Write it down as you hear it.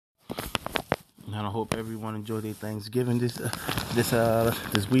And I hope everyone enjoyed their Thanksgiving this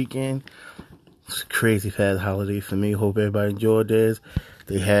weekend. It's a crazy fast holiday for me. Hope everybody enjoyed theirs.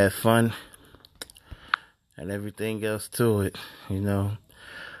 They had fun and everything else to it,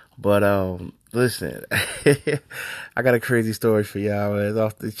 But listen, I got a crazy story for y'all, man. It's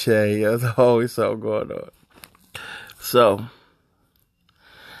off the chain. There's always something going on. So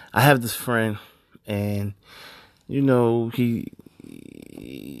I have this friend, and he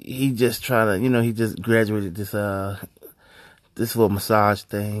just trying to, he just graduated this little massage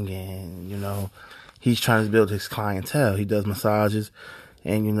thing, and he's trying to build his clientele. He does massages,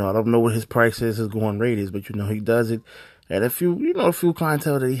 and I don't know what his price is, his going rate is, but he does it. And a few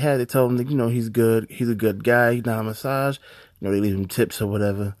clientele that he had, they told him that he's good, he's a good guy, he's not a massage, they leave him tips or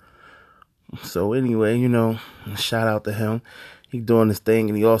whatever. So anyway, shout out to him. He's doing this thing,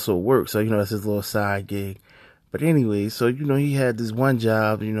 and he also works, so that's his little side gig. But anyway, so he had this one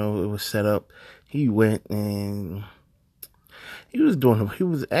job, it was set up. He went and he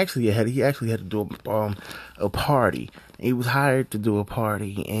actually had to do a party. He was hired to do a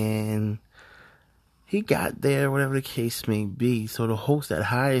party, and he got there, whatever the case may be. So the host that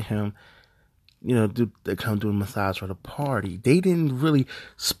hired him, they come do a massage for the party. They didn't really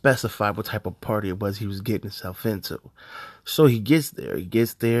specify what type of party it was he was getting himself into. So he gets there,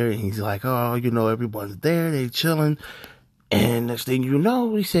 and he's like, oh, everyone's there, they chilling. And next thing you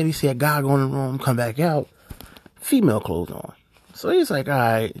know, he said a guy go in the room, come back out, female clothes on. So he's like, all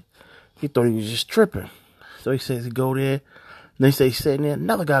right. He thought he was just tripping. So he says he go there. And they say he's sitting there.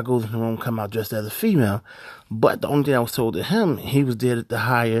 Another guy goes in the room, come out dressed as a female. But the only thing I was told to him, he was there to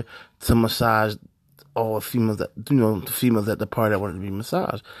hire to massage all the females that, the females at the party that wanted to be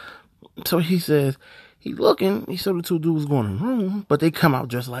massaged. So he says, he saw the two dudes going in the room, but they come out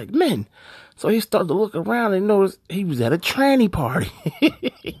dressed like men. So he started to look around and noticed he was at a tranny party.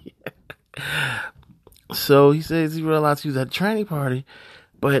 So he says he realized he was at a tranny party,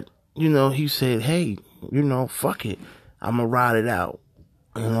 but, he said, hey, fuck it. I'm going to ride it out.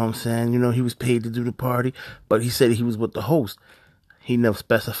 You know what I'm saying? He was paid to do the party, but he said he was with the host. He never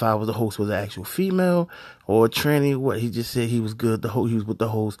specified whether the host was an actual female or a tranny or what. He just said he was good. He was with the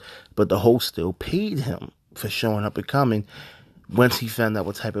host, but the host still paid him for showing up and coming. Once he found out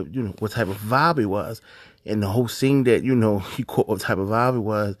what type of vibe it was, and the host seen that, he caught what type of vibe it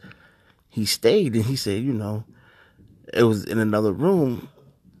was, he stayed, and he said, it was in another room.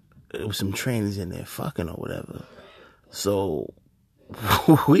 It was some trannies in there fucking or whatever. So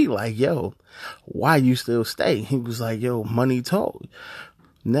we like, yo, why you still stay? He was like, yo, money talk.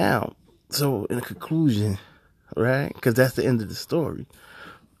 Now, so in conclusion, right? Because that's the end of the story.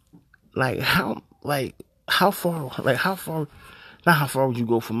 How far, not how far would you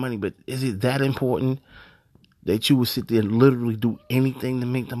go for money, but is it that important that you would sit there and literally do anything to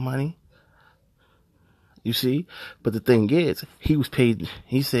make the money? You see? But the thing is, he was paid,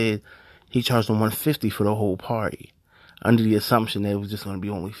 he said he charged them $150 for the whole party, under the assumption that it was just going to be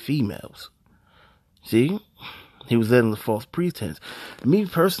only females. See? He was letting the false pretense. Me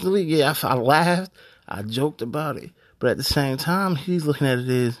personally, yeah, I laughed, I joked about it, but at the same time, he's looking at it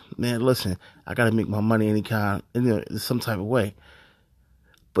as, man, listen, I got to make my money any kind, some type of way.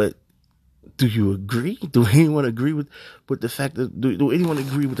 But do you agree? Do anyone agree with the fact that, do anyone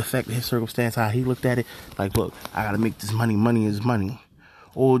agree with the fact that his circumstance, how he looked at it? Like, look, I got to make this money. Money is money.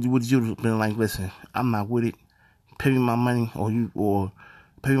 Or would you have been like, listen, I'm not with it. Pay me my money, or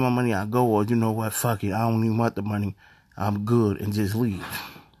pay me my money, I go, or you know what, fuck it, I don't even want the money, I'm good, and just leave.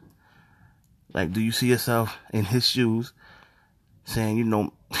 Like, do you see yourself in his shoes saying,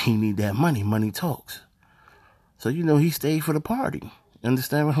 he need that money, money talks. So, he stayed for the party.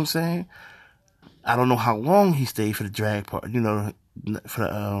 Understand what I'm saying? I don't know how long he stayed for the drag party,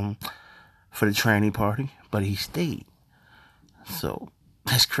 for the tranny party, but he stayed. So,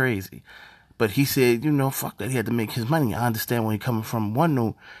 that's crazy. But he said, fuck that. He had to make his money. I understand where he's coming from. One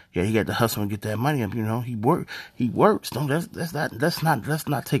note, yeah, he got to hustle and get that money up. He works. Don't let's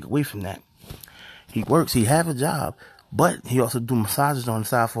not take away from that. He works. He have a job, but he also do massages on the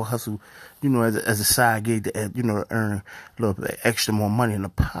side for hustle. As a side gig to to earn a little bit extra more money in the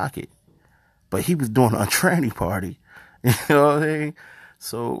pocket. But he was doing a tranny party. You know what I mean?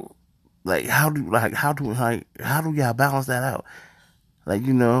 So, how do y'all balance that out?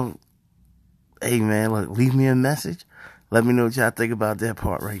 Hey man, look, leave me a message. Let me know what y'all think about that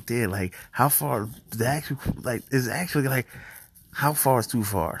part right there. How far how far is too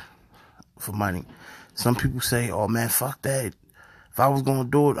far for money? Some people say, oh man, fuck that. If I was going to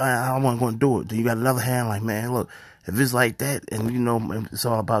do it, I wasn't going to do it. Then you got another hand like, man, look, if it's like that and it's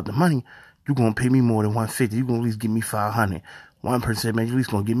all about the money, you're going to pay me more than $150. You're going to at least give me $500. One person said, man, you at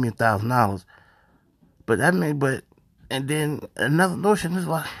least going to give me $1,000. and then another notion is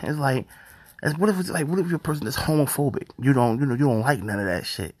like, what if you're a person that's homophobic? You don't like none of that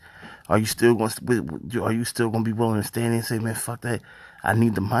shit. Are you still gonna be willing to stand there and say, man, fuck that, I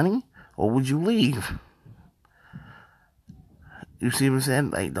need the money? Or would you leave? You see what I'm saying?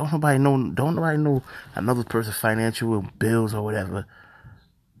 Like, don't nobody know another person's financial bills or whatever.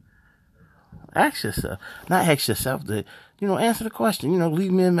 Ask yourself. Not ask yourself, answer the question.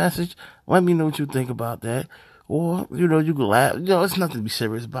 Leave me a message. Let me know what you think about that. Or, you can laugh. It's nothing to be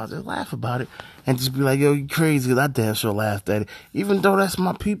serious about. Just laugh about it. And just be like, yo, you crazy, because I damn sure laughed at it. Even though that's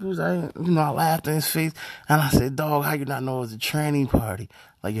my people's, I laughed in his face. And I said, dog, how you not know it was a tranny party?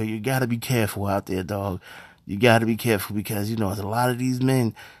 Like, yo, you gotta be careful out there, dog. You gotta be careful because, there's a lot of these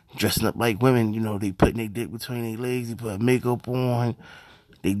men dressing up like women. They putting their dick between their legs. They put makeup on.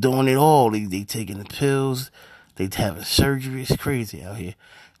 They doing it all. They taking the pills. They having surgery. It's crazy out here.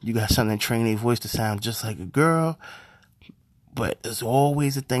 You got something to train their voice to sound just like a girl. But there's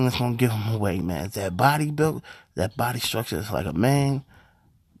always a thing that's going to give them away, man. It's that body build, that body structure that's like a man.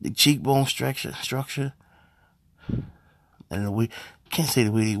 The cheekbone structure. And the way, can't say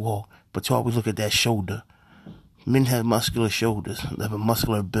the way they walk, but you always look at that shoulder. Men have muscular shoulders. They have a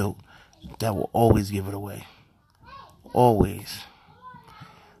muscular build. That will always give it away. Always.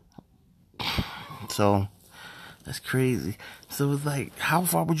 So, that's crazy. So it's like, how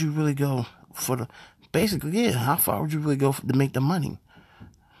far would you really go how far would you really go to make the money?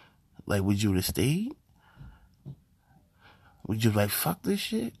 Like, would you have stayed? Would you fuck this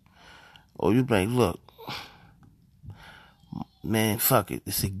shit? Or you'd be like, look, man, fuck it.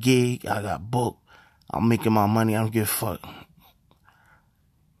 It's a gig. I got booked. I'm making my money. I don't give a fuck.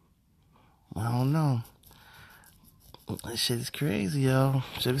 I don't know. That shit is crazy, yo.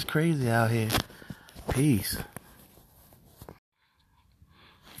 Shit is crazy out here. Peace.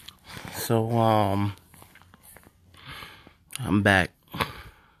 So, I'm back.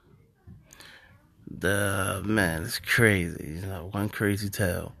 It's crazy. One crazy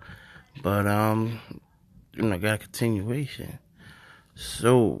tale. But, got a continuation.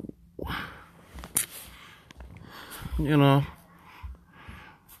 So, minding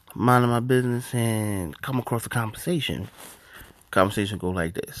my business and come across a conversation. Conversation go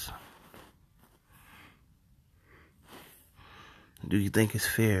like this. Do you think it's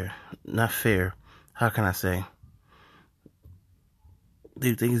fair? Not fair. How can I say? Do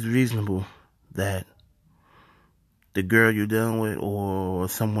you think it's reasonable that the girl you're dealing with or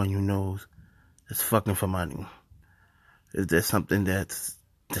someone you know is fucking for money? Is there something is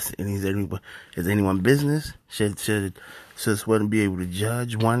anyone business? Should one be able to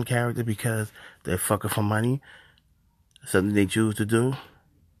judge one character because they're fucking for money? Something they choose to do?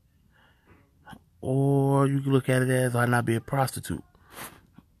 Or you can look at it as, I not be a prostitute.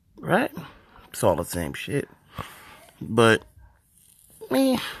 Right? It's all the same shit. But,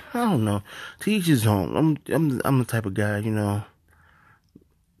 man, I don't know. To each his own. I'm the type of guy,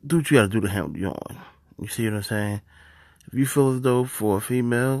 do what you gotta do to handle your own. You see what I'm saying? If you feel as though for a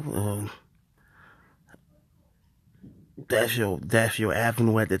female, that's your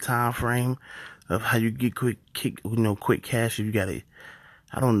avenue at the time frame of how you get quick cash. If you gotta,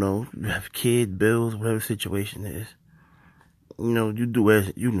 I don't know, you have kid bills, whatever the situation is. You do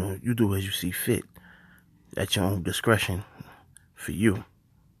as you see fit at your own discretion for you.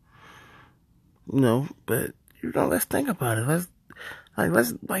 But let's think about it.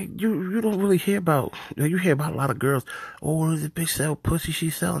 You don't really hear about, you hear about a lot of girls, oh, this bitch sell pussy, she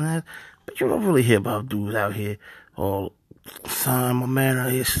selling that, but you don't really hear about dudes out here, oh, son, my man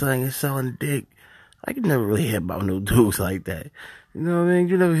out here selling dick. You never really hear about no dudes like that. You know what I mean?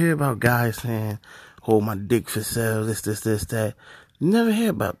 You never hear about guys saying, hold my dick for sale, this, that. You never hear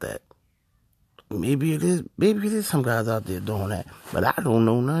about that. Maybe it is some guys out there doing that, but I don't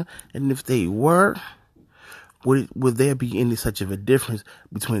know none. And if they were, would there be any such of a difference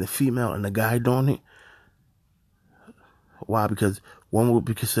between a female and a guy doing it? Why? Because one would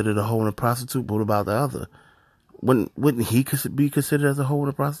be considered a hoe and a prostitute, but what about the other? Wouldn't he be considered as a hoe and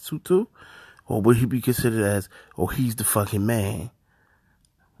a prostitute too? Or would he be considered as, he's the fucking man?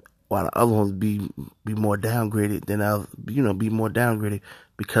 While the other ones be more downgraded be more downgraded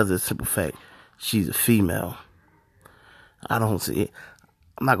because of the simple fact she's a female. I don't see it.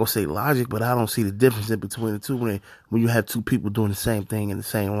 I'm not gonna say logic, but I don't see the difference in between the two when you have two people doing the same thing in the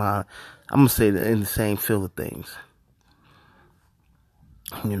same line. I'm gonna say that in the same field of things.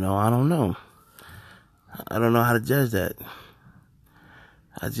 I don't know. I don't know how to judge that.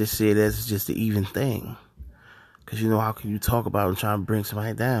 I just see it as just an even thing. Because, how can you talk about and try to bring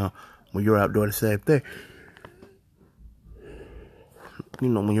somebody down when you're out doing the same thing?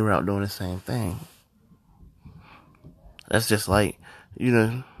 When you're out doing the same thing. That's just like, you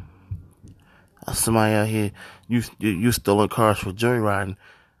know, somebody out here, you stealing cars for joyriding,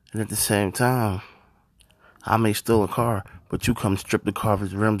 and at the same time, I may steal a car, but you come strip the car of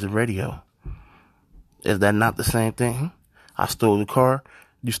its rims and radio. Is that not the same thing? I stole the car,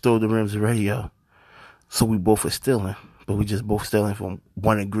 you stole the rims and radio. So we both are stealing, but we just both stealing from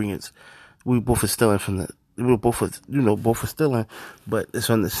one ingredient. We both are stealing both are stealing, but it's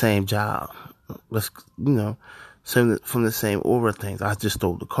on the same job. Let's, from the same order of things. I just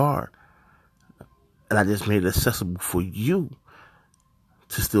stole the car, and I just made it accessible for you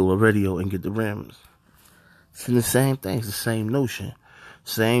to steal a radio and get the rims. It's the same thing. It's the same notion.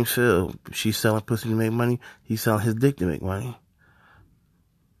 Same feel. She's selling pussy to make money. He's selling his dick to make money.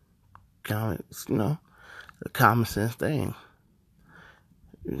 A common sense thing.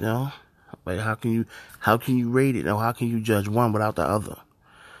 Like how can you rate it, or how can you judge one without the other?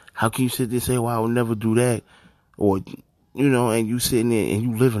 How can you sit there and say, well, I would never do that? Or, and you sitting there and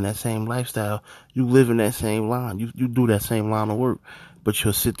you live in that same lifestyle. You live in that same line. You do that same line of work. But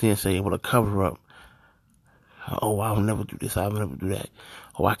you'll sit there and say, well, a cover up. Oh, I'll never do this. I'll never do that.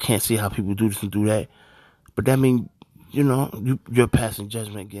 Oh, I can't see how people do this and do that. But that means, you're passing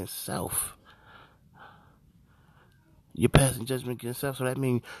judgment against self. You're passing judgment against self. So that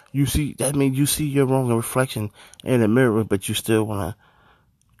means you see your wrong reflection in the mirror, but you still want to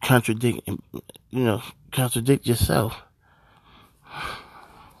contradict yourself.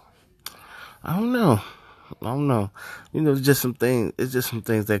 I don't know. It's just some things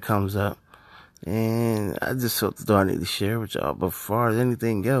that comes up. And I just thought I need to share with y'all. But as far as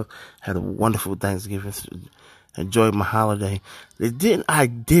anything else, had a wonderful Thanksgiving. Enjoyed my holiday. I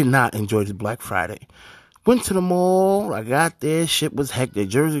did not enjoy the Black Friday. Went to the mall. I got there. Shit was hectic.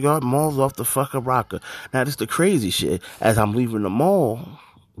 Jersey Garden Mall's off the fucking rocker. Now, this the crazy shit. As I'm leaving the mall,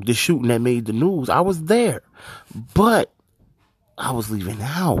 the shooting that made the news, I was there. But I was leaving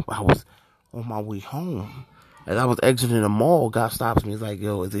out. I was on my way home. As I was exiting the mall, God stops me. He's like,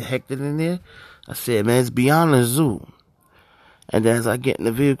 yo, is it hectic in there? I said, man, it's beyond the zoo. And then as I get in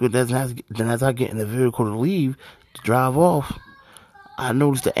the vehicle, to leave, to drive off, I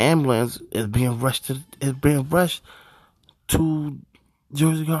noticed the ambulance is being rushed to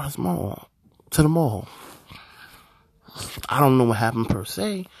Jersey Gardens Mall, to the mall. I don't know what happened per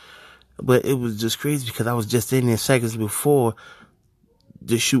se, but it was just crazy because I was just in there seconds before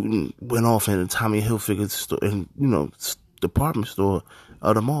the shooting went off in the Tommy Hilfiger store, department store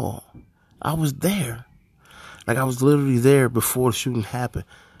of the mall. I was there. Like, I was literally there before the shooting happened.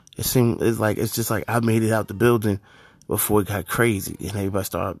 It's just like I made it out the building before it got crazy and everybody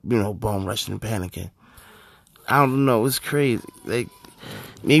started, bum rushing and panicking. I don't know. It's crazy. Like,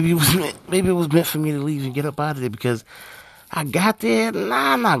 maybe it was meant for me to leave and get up out of there because I got there.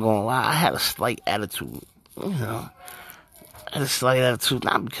 Nah, I'm not gonna lie. I had a slight attitude. Not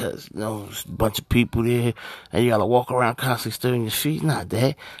because, there's a bunch of people there and you gotta walk around constantly stirring your feet. Not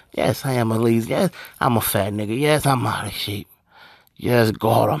that. Yes, I am a lazy. Yes, I'm a fat nigga. Yes, I'm out of shape. Yes,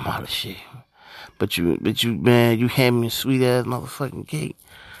 God, I'm out of shape. But you, man, you hand me a sweet ass motherfucking cake.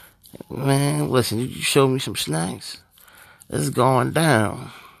 Man, listen, you showed me some snacks. It's going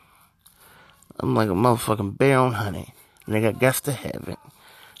down. I'm like a motherfucking bear on honey. Nigga, guess to heaven.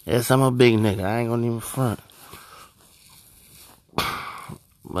 Yes, I'm a big nigga. I ain't gonna even front.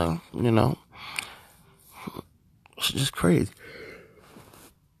 Well, it's just crazy.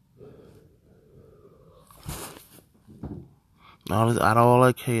 Out of all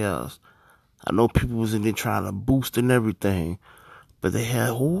that chaos, I know people was in there trying to boost and everything, but they had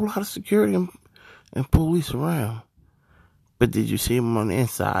a whole lot of security and police around. But did you see them on the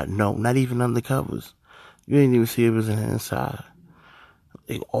inside? No, not even undercovers. You didn't even see it was on the inside.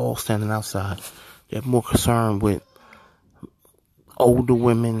 They all standing outside. They're more concerned with older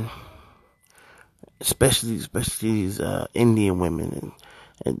women, especially these Indian women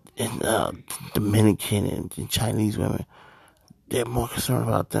and Dominican and Chinese women. They're more concerned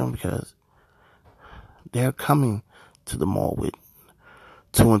about them because they're coming to the mall with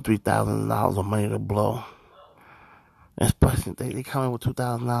 $2,000 and $3,000 of money to blow. Especially they come in with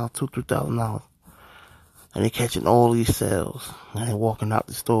 $3,000, and they catching all these sales, and they walking out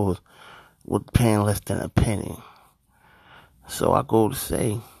the stores with paying less than a penny. So I go to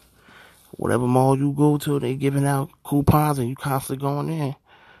say, whatever mall you go to, they giving out coupons, and you constantly going in,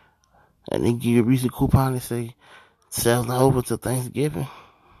 and they give you a recent coupon and say, sales not over till Thanksgiving.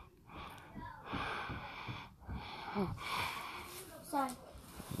 Sorry.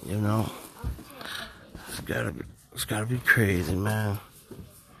 It's gotta be crazy, man.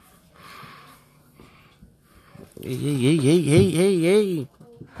 Hey.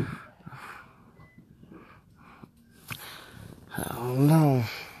 I don't know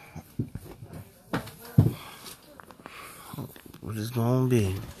what it's gonna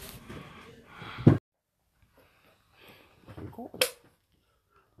be. Cool.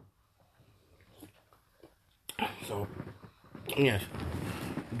 So, yes.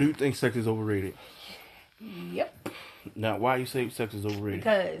 Do you think sex is overrated? Yep. Now, why you say sex is overrated?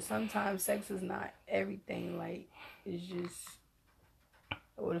 Because sometimes sex is not everything. Like, it's just, in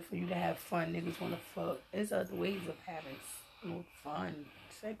order for you to have fun, niggas want to fuck. There's other ways of having fun.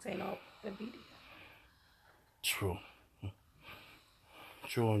 Sex ain't all the be there. True.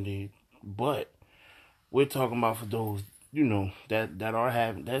 True indeed. But we're talking about for those, that are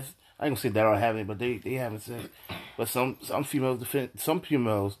having, I ain't gonna say that are having it, but they having sex. But some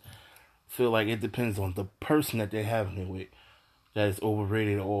females feel like it depends on the person that they're having it with that is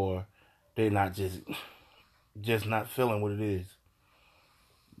overrated, or they're not just not feeling what it is.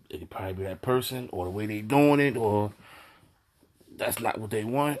 It could probably be that person or the way they doing it, or that's not what they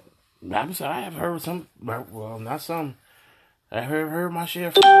want. I'm sorry, I have heard some, well, not some. I heard my share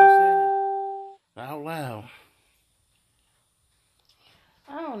of females saying it out loud.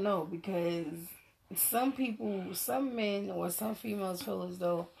 I don't know, because some people, some men or some females feel as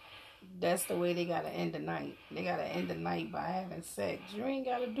though that's the way they gotta end the night. They gotta end the night by having sex. You ain't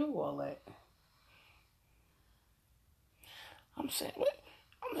gotta do all that. I'm saying what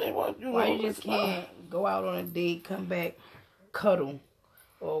why you just can't go out on a date, come back, cuddle,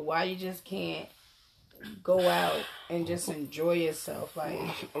 or why you just can't go out and just enjoy yourself? Like,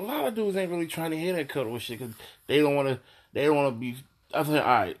 a lot of dudes ain't really trying to hear that cuddle shit because they don't want to be. I think, all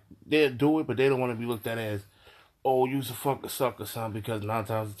right, they'll do it, but they don't want to be looked at as, oh, you's a fucking sucker, son, because 9 times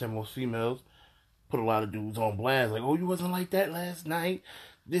out of 10 most females put a lot of dudes on blast, like, oh, you wasn't like that last night,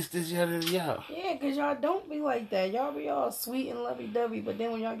 this, yada, yada. Yeah, because y'all don't be like that. Y'all be all sweet and lovey-dovey, but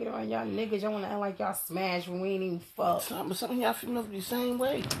then when y'all get around y'all niggas, y'all want to act like y'all smash when we ain't even fuck. But some of y'all females be the same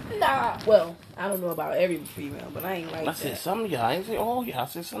way. Nah, well, I don't know about every female, but I ain't like that. I said some of y'all. I ain't say all y'all. I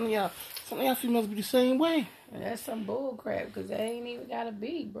said some of y'all females be the same way. And that's some bull crap, because that ain't even gotta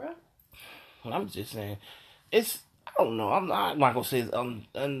be, bro. I'm just saying, I don't know. I'm not gonna say it's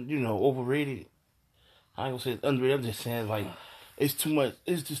overrated. I ain't gonna say it's underrated. I'm just saying, like, it's too much.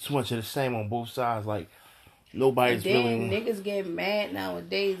 It's just too much of the same on both sides. Like, nobody's really. Niggas get mad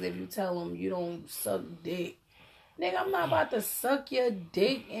nowadays if you tell them you don't suck dick. Nigga, I'm not about to suck your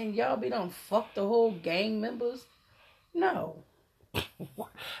dick and y'all be done fuck the whole gang members. No.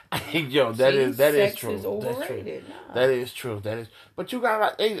 Yo, that is true. Is overrated. That is true. That is. But you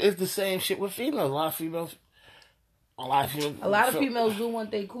got, it's the same shit with females. A lot of females do want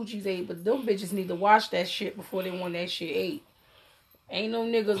their coochies ate, but them bitches need to wash that shit before they want that shit ate. Ain't no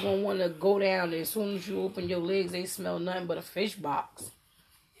niggas gonna want to go down there as soon as you open your legs, they smell nothing but a fish box.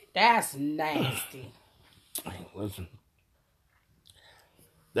 That's nasty. Listen,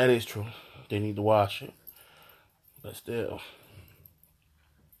 that is true. They need to wash it, but still.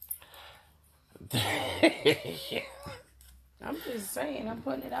 I'm just saying, I'm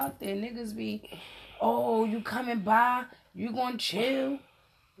putting it out there. Niggas be, oh, you coming by? You gonna chill?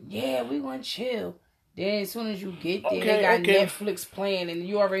 Yeah, we gonna chill. Then as soon as you get there, they got Netflix playing, and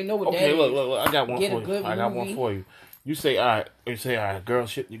you already know what that is. Look, I got one for you. I got one for you. You say, all right,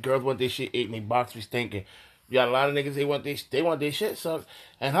 girls want their shit ate and they box be stinking. You got a lot of niggas, they want their shit sucked.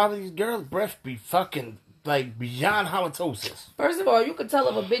 And how do these girls' breath be fucking, like, beyond halitosis? First of all, you can tell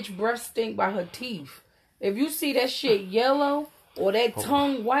if a bitch breath stink by her teeth. If you see that shit yellow or that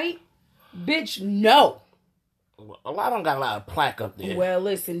tongue white, bitch, no. A lot of them got a lot of plaque up there. Well,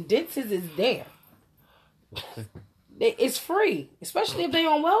 listen, dentists is there. It's free, especially if they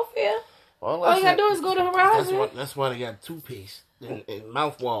on welfare. Well, all you gotta do is go to Horizon. That's why they got toothpaste and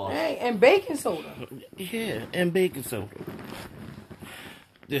mouthwash. Hey, and baking soda. Yeah, and baking soda.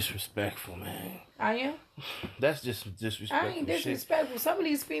 Disrespectful, man. I am? That's just disrespectful. I ain't disrespectful. Some of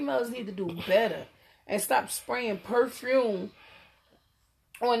these females need to do better and stop spraying perfume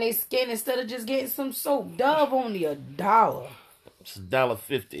on their skin instead of just getting some soap. Dove only $1. It's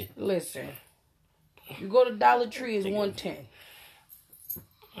 $1.50. Listen, you go to Dollar Tree, it's $1.10.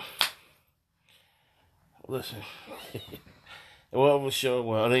 Listen, well,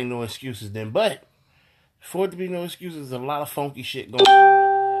 it ain't no excuses then, but for it to be no excuses, there's a lot of funky shit going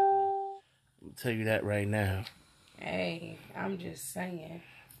on. I'll tell you that right now. Hey, I'm just saying,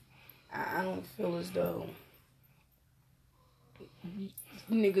 I don't feel as though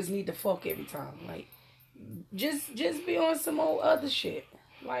niggas need to fuck every time. Like, just be on some old other shit.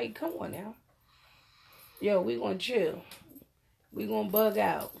 Like, come on now. Yo, we gonna chill. We gonna bug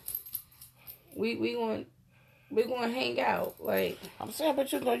out. We gonna We gonna hang out. Like I'm saying,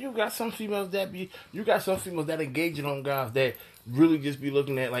 but you got some females that engaging on guys that really just be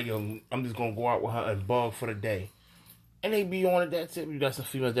looking at like, I'm just gonna go out with her and bug for the day, and they be on it. That's it. You got some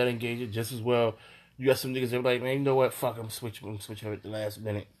females that engage it just as well. You got some niggas that be like, man, you know what? Fuck, I'm switching her at the last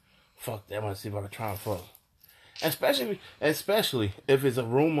minute. Fuck that. I'm gonna see if I can try and fuck. Especially if it's a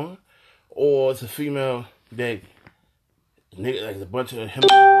rumor or it's a female that nigga like a bunch of him boys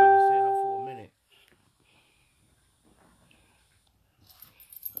saying her for a minute.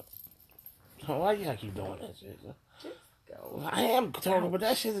 So why you gotta keep doing that shit? just go. I am talking, but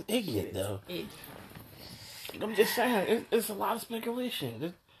that shit is ignorant though. I'm just saying, it's a lot of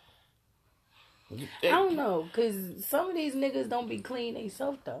speculation. I don't know, cause some of these niggas don't be clean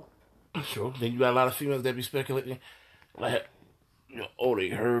themselves though. Sure. Then you got a lot of females that be speculating, like, they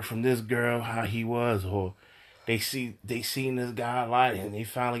heard from this girl how he was, or they seen this guy a lot and they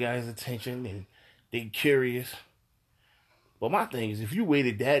finally got his attention and they curious. But my thing is, if you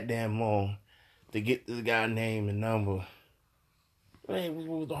waited that damn long to get this guy's name and number, man,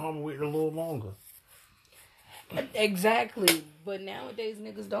 what was the harm of waiting a little longer? Exactly. But nowadays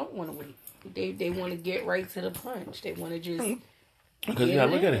niggas don't want to wait. They want to get right to the punch. They want to just. Because you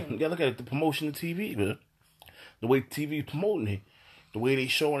gotta look at it. You gotta look at it. The promotion of TV, man. The way TV promoting it, the way they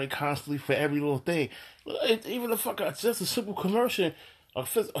showing it constantly for every little thing. Even just a simple commercial, a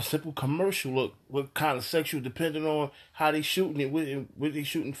simple commercial look, what kind of sexual, depending on how they shooting it, what they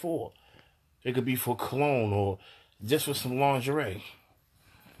shooting for. It could be for cologne or just for some lingerie.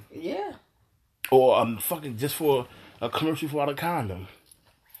 Yeah. Or just for a commercial for a condom.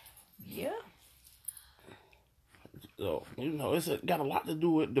 Yeah. So, it's got a lot to do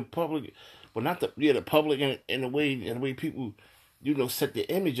with the public, but not the public in the way people, set the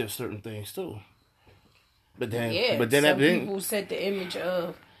image of certain things too. But then some people set the image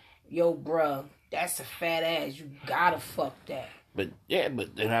of, yo, bruh, that's a fat ass. You gotta fuck that. But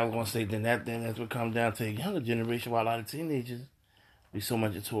then I was gonna say that's what comes down to the younger generation. Why a lot of teenagers be so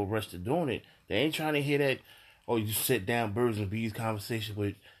much into a rush to doing it. They ain't trying to hear that. Oh, you sit down, birds and bees conversation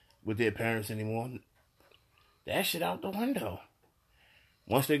with their parents anymore. That shit out the window.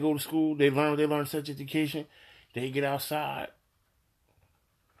 Once they go to school, they learn such education, they get outside.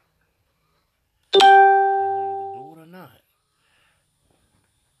 They gonna either do it or not.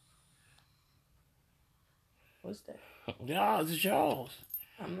 What's that? Yeah, it's y'all's.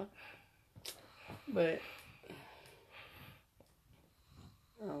 I'm not. But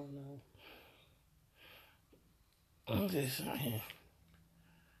I don't know. I'm just saying.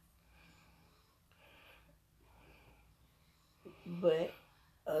 But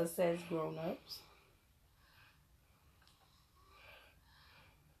us as grown-ups,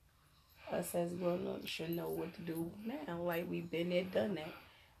 should know what to do now. Like, we've been there, done that.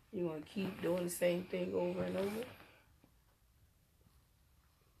 You want to keep doing the same thing over and over?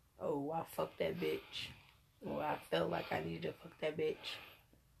 Oh, I fucked that bitch. Or I felt like I needed to fuck that bitch.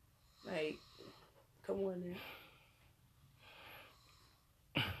 Like, come on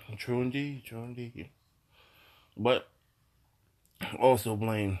now. True indeed. But I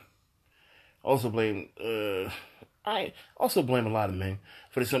blame a lot of men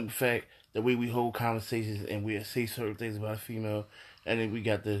for the simple fact the way we hold conversations and we say certain things about a female, and then we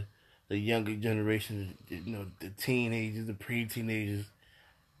got the younger generation, the teenagers, the pre-teenagers,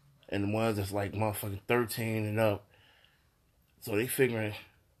 and the ones that's like motherfucking 13 and up. So they figuring,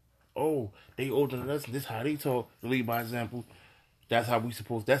 oh, they older than us, and this how they talk. To lead by example. That's how we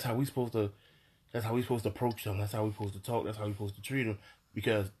supposed to approach them. That's how we supposed to talk. That's how we supposed to treat them,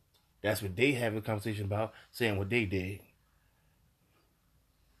 because that's what they have a conversation about, saying what they did.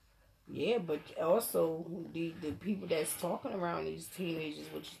 Yeah, but also the people that's talking around these teenagers,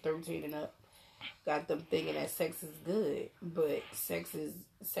 which is 13 and up, got them thinking that sex is good, but sex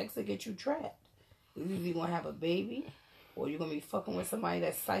will get you trapped. You're either gonna have a baby, or you're gonna be fucking with somebody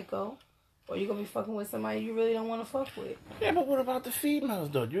that's psycho, or you're gonna be fucking with somebody you really don't want to fuck with. Yeah, but what about the females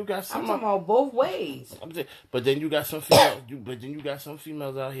though? You got some. I'm talking about both ways. But then you got some females. But then you got some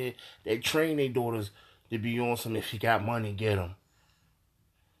females out here that train their daughters to be on some. If she got money, get them.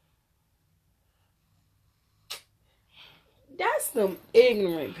 That's them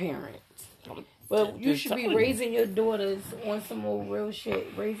ignorant parents. But you should be raising your daughters on some old real shit.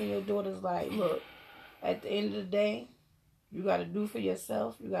 Raising your daughters like, look, at the end of the day, you got to do for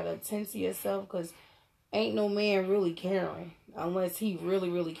yourself. You got to attend to yourself, because ain't no man really caring unless he really,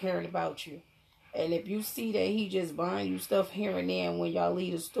 really caring about you. And if you see that he just buying you stuff here and there, and when y'all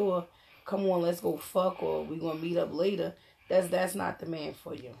leave the store, come on, let's go fuck, or we going to meet up later, that's not the man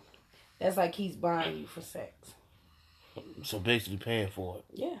for you. That's like he's buying you for sex. So basically paying for it.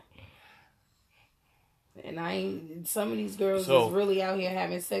 Yeah. And some of these girls is really out here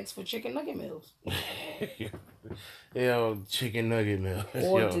having sex for chicken nugget meals. Chicken nugget meals.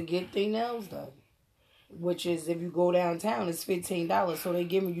 Or to get their nails done. Which is, if you go downtown, it's $15. So they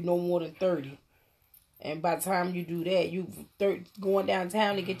giving you no more than $30. And by the time you do that, going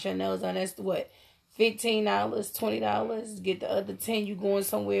downtown to get your nails done, that's what? $15, $20. Get the other $10, you going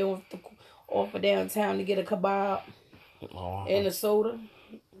somewhere off of downtown to get a kebab and a soda.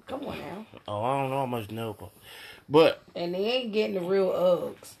 Come on now. I don't know how much nail, but and they ain't getting the real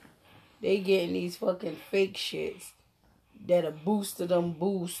Uggs. They getting these fucking fake shits that a booster them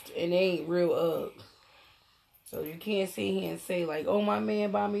boost, and they ain't real Uggs. So you can't sit here and say like, "Oh, my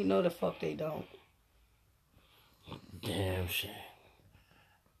man buy me." No, the fuck they don't. Damn shit.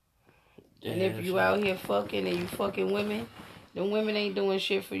 And if you out here fucking and you fucking women, them women ain't doing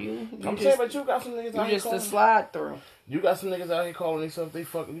shit for you. I'm saying, but you got some niggas out here just a slide through. You got some niggas out here calling themselves they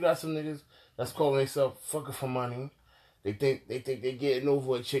fucking. You got some niggas that's calling themselves fucking for money. They think they getting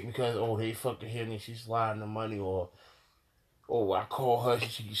over a chick because they fucking hit and she's sliding the money, or I call her,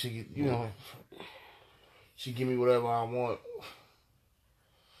 she she give me whatever I want.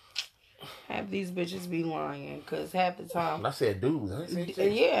 Half these bitches be lying, because half the time... I said dudes.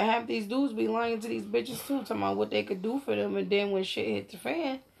 Yeah, half these dudes be lying to these bitches too, talking about what they could do for them, and then when shit hit the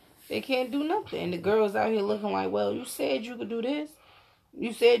fan, they can't do nothing. And the girls out here looking like, well, you said you could do this.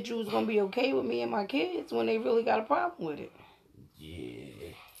 You said you was going to be okay with me and my kids, when they really got a problem with it. Yeah.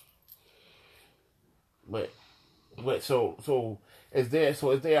 But so is there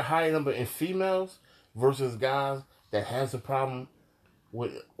a higher number in females versus guys that has a problem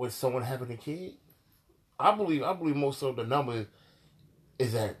with someone having a kid? I believe most of the number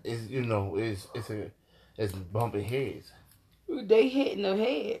is bumping heads. They hitting the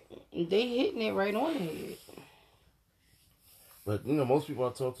head. They hitting it right on the head. But most people I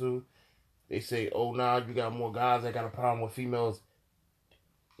talk to, they say, "Oh, nah, you got more guys that got a problem with females,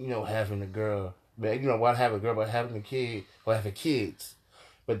 having a girl. But why have a girl but having a kid or having kids?"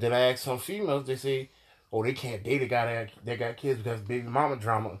 But then I ask some females, they say, "Oh, they can't date a guy that got kids because baby mama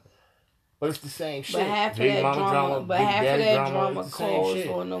drama." But it's the same shit. But half of that drama calls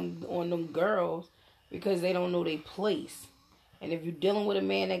on them girls because they don't know their place. And if you're dealing with a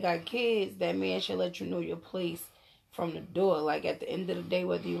man that got kids, that man should let you know your place from the door. Like, at the end of the day,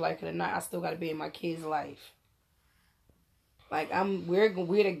 whether you like it or not, I still got to be in my kid's life. Like,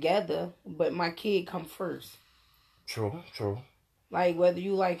 we're together, but my kid come first. True. Like, whether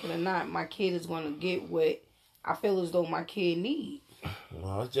you like it or not, my kid is going to get what I feel as though my kid needs.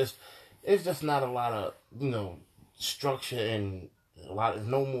 Well, it's just not a lot of, structure, and there's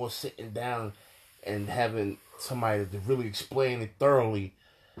no more sitting down and having somebody to really explain it thoroughly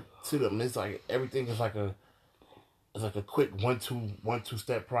to them. It's like everything is like a quick 1-2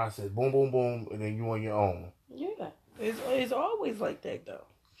 step process. Boom, boom, boom, and then you on your own. Yeah. It's always like that, though.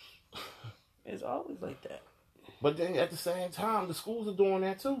 It's always like that. But then at the same time, the schools are doing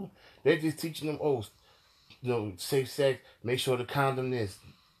that too. They're just teaching them, safe sex, make sure the condom is,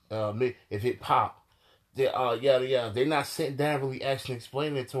 if it pop, yada. They're not sitting down really actually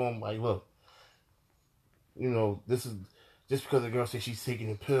explaining it to them. Like, look, this is just because the girl says she's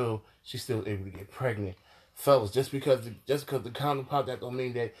taking a pill, she's still able to get pregnant. Fellas, just because the condom pop, that don't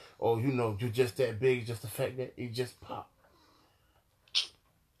mean that, you're just that big. Just the fact that it just popped.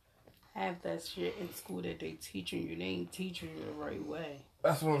 Half that shit in school that they teaching you, they ain't teaching you the right way.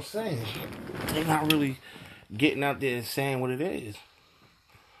 That's what I'm saying. They're not really getting out there and saying what it is.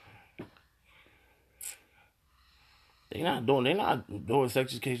 They're not doing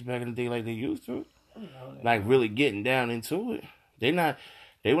sex education back in the day like they used to. Like, really getting down into it.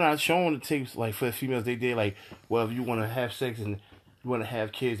 They were not showing the tapes like for the females. They did like, well, if you want to have sex and you want to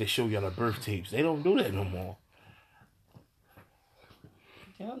have kids, they show you on the birth tapes. They don't do that no more.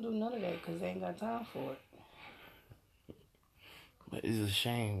 They don't do none of that because they ain't got time for it. But it's a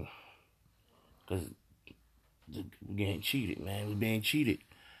shame because we're getting cheated, man. We're being cheated.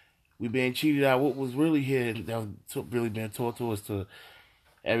 We're being cheated out what was really here. That was really being taught to us to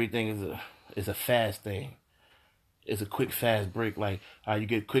everything is a fast thing. It's a quick, fast break. Like, you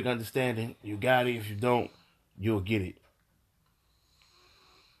get quick understanding. You got it. If you don't, you'll get it.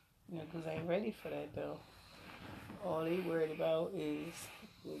 Yeah, because I ain't ready for that, though. All they worried about is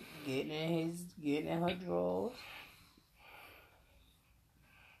getting in her drawers.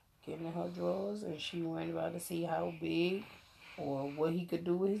 Getting in her drawers, and she worried about to see how big or what he could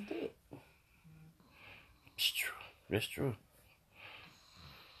do with his dick. It's true. That's true.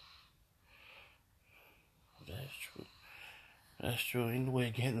 That's true. Ain't no way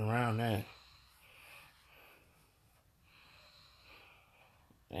of getting around that.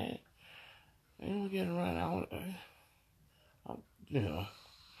 Man, Ain't no getting around. You know,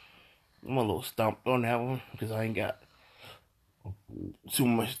 I'm a little stumped on that one because I ain't got too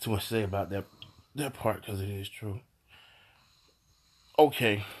much to say about that part because it is true.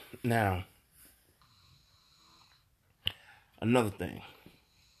 Okay, now another thing.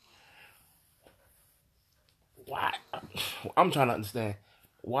 Why? I'm trying to understand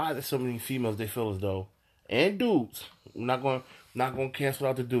why there's so many females they feel as though, and dudes. I'm not gonna cancel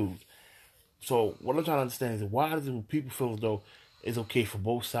out the dudes. So what I'm trying to understand is why do people feel as though it's okay for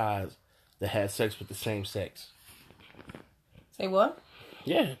both sides to have sex with the same sex? Say what?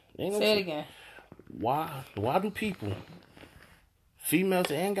 Yeah. Say it again. Why do people, females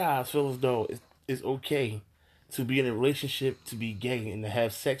and guys, feel as though it's okay to be in a relationship, to be gay, and to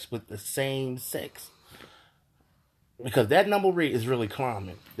have sex with the same sex? Because that number rate is really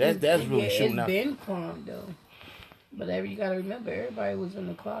climbing. That's really shooting out. It's been climbed though. But you gotta remember, everybody was in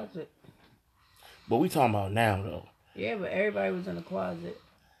the closet. But we talking about now though. Yeah, but everybody was in the closet.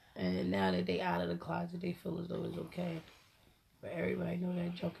 And now that they out of the closet, they feel as though it's okay. But everybody know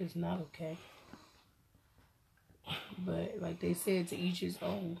that joke is not okay. But like they said, to each his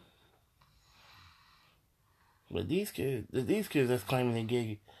own. But these kids that's claiming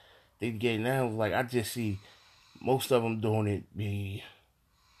they gay now, like I just see most of them doing it be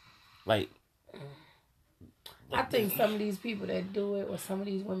like. I think some of these people that do it, or some of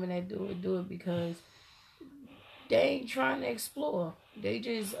these women that do it because they ain't trying to explore. They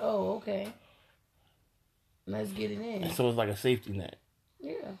just, okay, let's get it in. So it's like a safety net.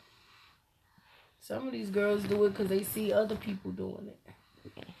 Yeah. Some of these girls do it because they see other people doing it.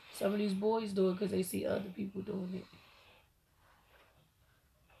 Some of these boys do it because they see other people doing it.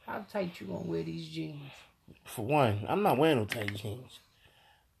 How tight you gonna wear these jeans? For one, I'm not wearing no tight jeans.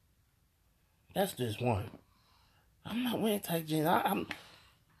 That's just one. I'm not wearing tight jeans.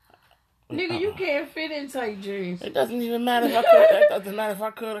 Nigga, you can't fit in tight jeans. It doesn't even matter if I could. It doesn't matter if I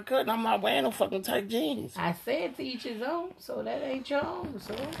could or couldn't. I'm not wearing no fucking tight jeans. I said to each his own, so that ain't your own.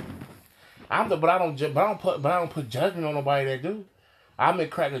 So but I don't put judgment on nobody that do. I may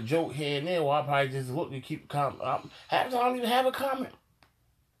crack a joke here and there, or I probably just look and keep comment. I don't even have a comment.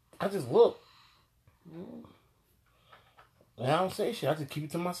 I just look. And I don't say shit. I just keep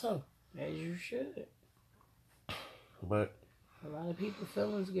it to myself. As you should. But a lot of people's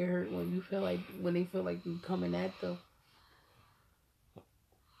feelings get hurt when they feel like you coming at them.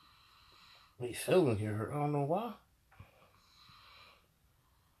 They feelings get hurt. I don't know why.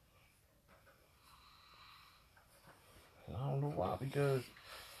 I don't know why, because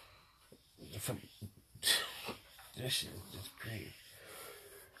this shit is just crazy.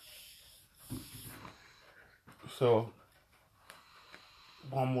 So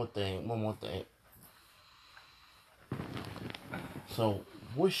one more thing. So,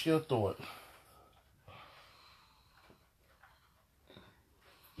 what's your thought?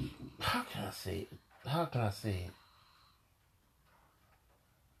 How can I say it?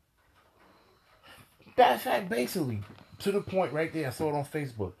 Matter of fact, basically, to the point right there, I saw it on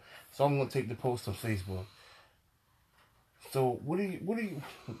Facebook. So I'm gonna take the post on Facebook. So what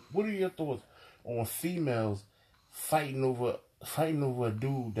are your thoughts on females fighting over a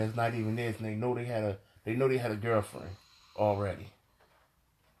dude that's not even theirs, and they know they had a girlfriend already?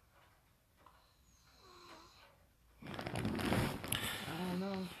 I don't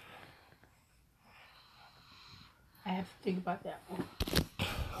know. I have to think about that one.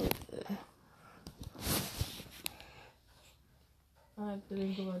 I have to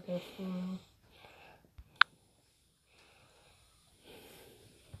think about that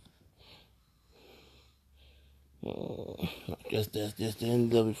I guess that's just the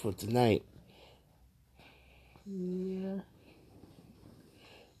end of it for tonight. Yeah.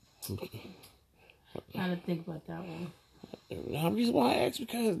 I had to think about that one. The reason why I asked,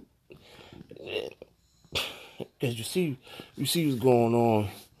 because you see what's going on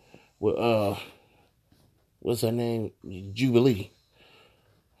with what's her name, Jubilee.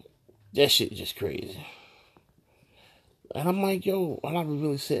 That shit is just crazy. And I'm like, yo, and I be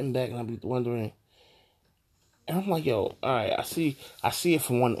really sitting back and I be wondering, and I'm like, yo, all right, I see it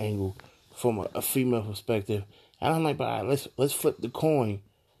from one angle, from a female perspective, and I'm like, but all right, let's flip the coin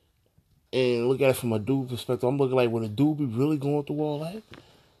and look at it from a dude perspective. I'm looking like, would a dude be really going through all that?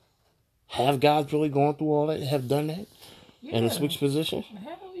 Have guys really gone through all that? Have done that? Yeah. And switch position?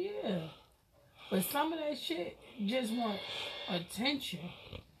 Hell yeah. But some of that shit just want attention.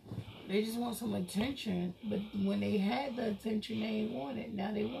 They just want some attention. But when they had the attention, they ain't want it.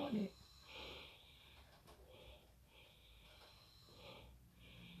 Now they want it.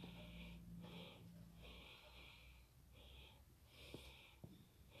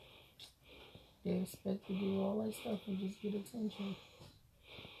 They expect to do all that stuff and just get attention.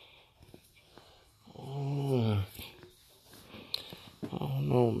 I don't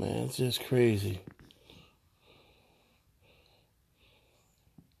know, man. It's just crazy.